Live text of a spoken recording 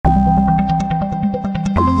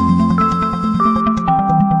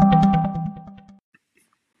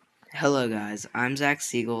Hello guys, I'm Zack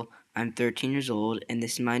Siegel, I'm 13 years old, and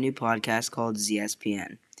this is my new podcast called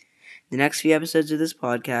ZSPN. The next few episodes of this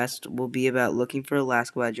podcast will be about Looking for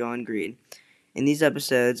Alaska by John Green. In these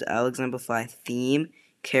episodes, I'll exemplify theme,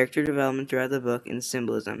 character development throughout the book, and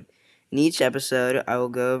symbolism. In each episode, I will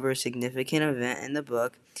go over a significant event in the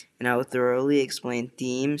book, and I will thoroughly explain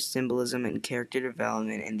theme, symbolism, and character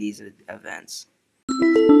development in these events.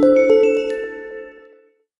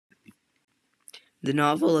 The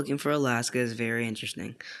novel Looking for Alaska is very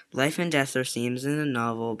interesting. Life and death are themes in the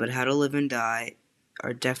novel, but how to live and die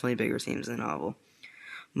are definitely bigger themes in the novel.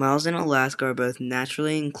 Miles and Alaska are both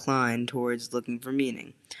naturally inclined towards looking for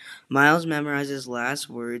meaning. Miles memorizes last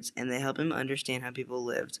words, and they help him understand how people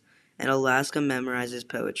lived, and Alaska memorizes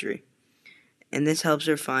poetry. And this helps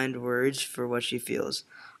her find words for what she feels.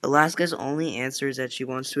 Alaska's only answer is that she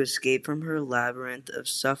wants to escape from her labyrinth of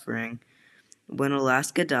suffering. When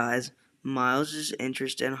Alaska dies, Miles'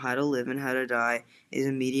 interest in how to live and how to die is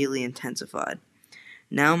immediately intensified.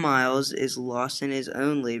 Now Miles is lost in his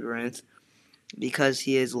own labyrinth because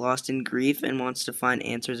he is lost in grief and wants to find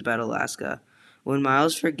answers about Alaska. When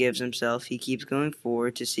Miles forgives himself, he keeps going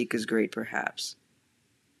forward to seek his great perhaps.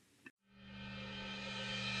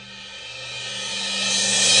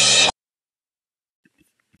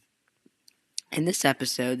 In this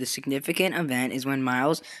episode, the significant event is when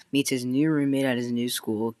Miles meets his new roommate at his new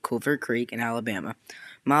school, Culver Creek in Alabama.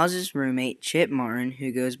 Miles' roommate, Chip Martin,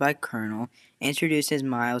 who goes by Colonel, introduces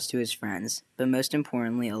Miles to his friends, but most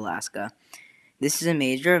importantly, Alaska. This is a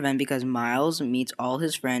major event because Miles meets all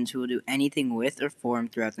his friends who will do anything with or for him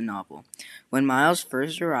throughout the novel. When Miles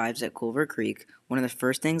first arrives at Culver Creek, one of the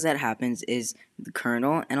first things that happens is the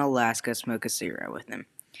Colonel and Alaska smoke a cigarette with him.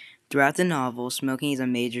 Throughout the novel, smoking is a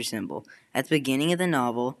major symbol. At the beginning of the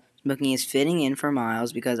novel, smoking is fitting in for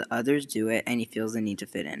Miles because others do it and he feels the need to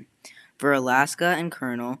fit in. For Alaska and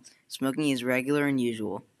Colonel, smoking is regular and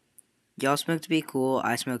usual. Y'all smoke to be cool,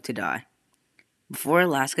 I smoke to die. Before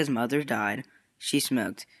Alaska's mother died, she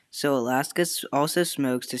smoked, so Alaska also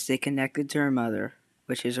smokes to stay connected to her mother,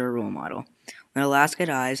 which is her role model. When Alaska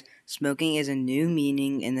dies, smoking is a new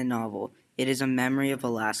meaning in the novel. It is a memory of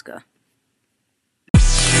Alaska.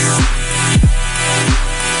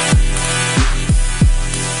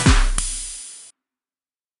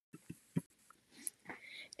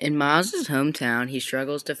 In Miles' hometown, he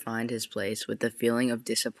struggles to find his place with a feeling of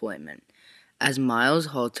disappointment. As Miles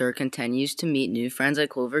Halter continues to meet new friends at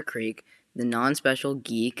Culver Creek, the non-special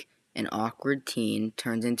geek and awkward teen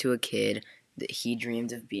turns into a kid that he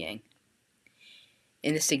dreamed of being.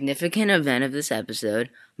 In the significant event of this episode,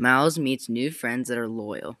 Miles meets new friends that are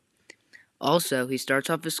loyal. Also, he starts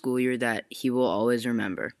off a school year that he will always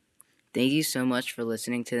remember. Thank you so much for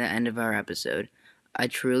listening to the end of our episode. I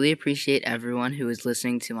truly appreciate everyone who is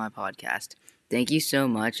listening to my podcast. Thank you so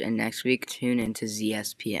much, and next week tune in to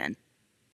ZSPN.